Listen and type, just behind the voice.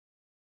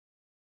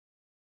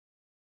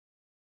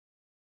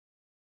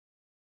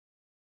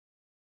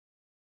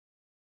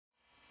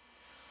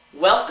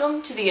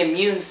Welcome to the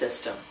immune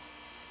system.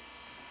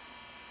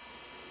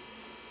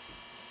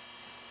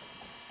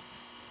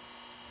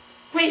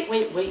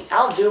 Wait,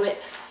 I'll do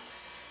it.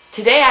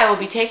 Today I will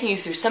be taking you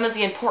through some of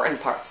the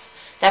important parts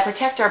that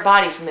protect our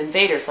body from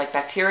invaders like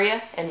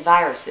bacteria and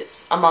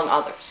viruses, among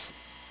others.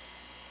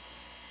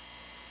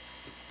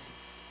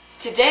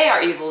 Today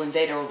our evil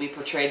invader will be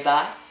portrayed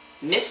by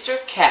Mr.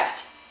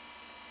 Cat.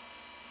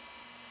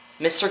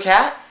 Mr.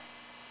 Cat?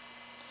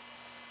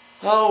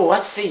 Oh,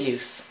 what's the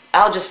use?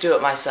 I'll just do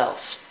it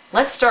myself.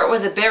 Let's start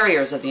with the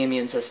barriers of the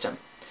immune system.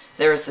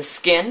 There is the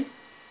skin,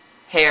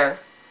 hair,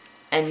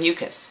 and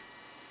mucus.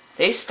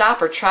 They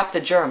stop or trap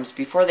the germs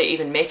before they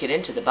even make it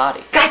into the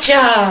body.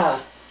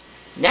 Gotcha!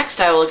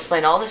 Next, I will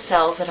explain all the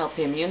cells that help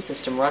the immune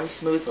system run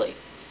smoothly.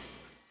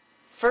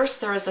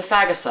 First, there is the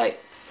phagocyte.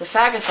 The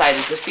phagocyte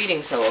is the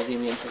feeding cell of the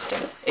immune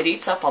system. It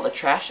eats up all the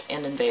trash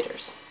and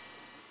invaders.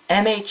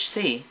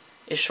 MHC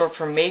is short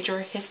for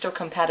major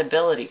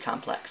histocompatibility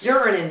complex.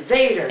 You're an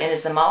invader! And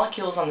is the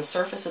molecules on the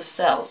surface of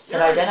cells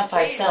that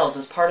identify cells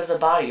as part of the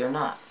body or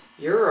not.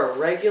 You're a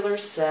regular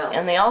cell.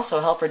 And they also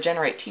help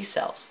regenerate T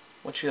cells,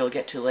 which we will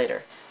get to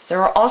later.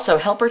 There are also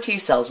helper T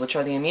cells, which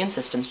are the immune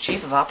system's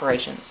chief of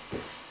operations.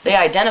 They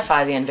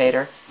identify the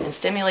invader and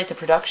stimulate the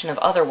production of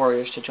other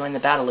warriors to join the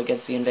battle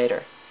against the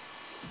invader.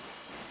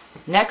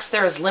 Next,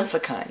 there is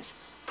lymphocymes,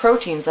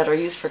 proteins that are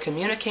used for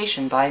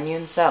communication by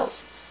immune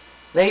cells.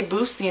 They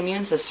boost the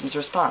immune system's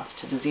response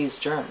to disease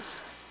germs.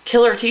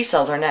 Killer T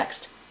cells are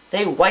next.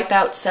 They wipe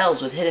out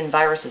cells with hidden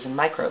viruses and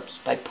microbes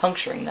by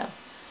puncturing them.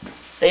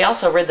 They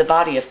also rid the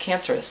body of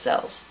cancerous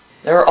cells.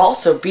 There are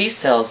also B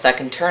cells that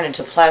can turn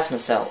into plasma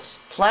cells.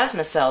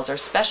 Plasma cells are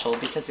special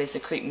because they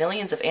secrete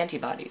millions of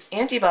antibodies.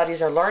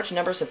 Antibodies are large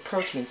numbers of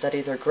proteins that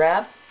either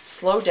grab,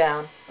 slow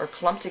down, or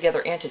clump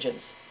together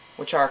antigens,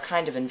 which are a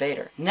kind of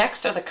invader.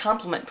 Next are the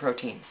complement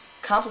proteins.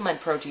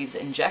 Complement proteins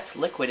inject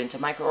liquid into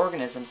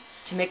microorganisms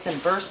to make them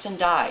burst and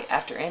die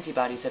after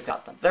antibodies have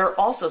got them. There are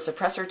also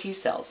suppressor T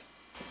cells.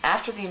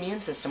 After the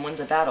immune system wins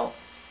a battle,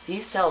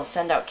 these cells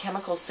send out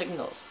chemical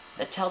signals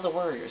that tell the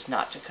warriors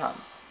not to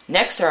come.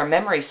 Next, there are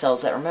memory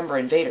cells that remember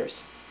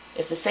invaders.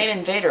 If the same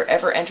invader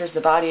ever enters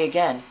the body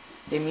again,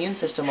 the immune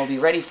system will be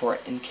ready for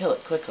it and kill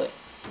it quickly.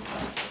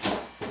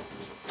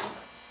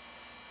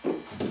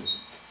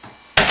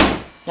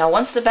 Now,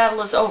 once the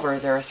battle is over,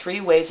 there are 3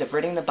 ways of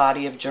ridding the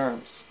body of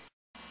germs.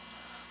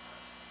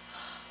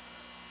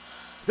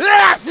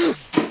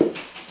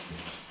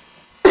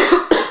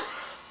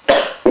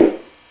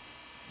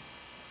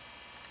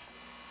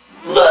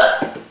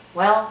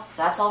 Well,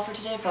 that's all for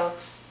today,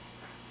 folks.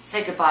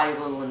 Say goodbye,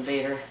 little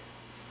invader.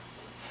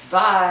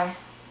 Bye.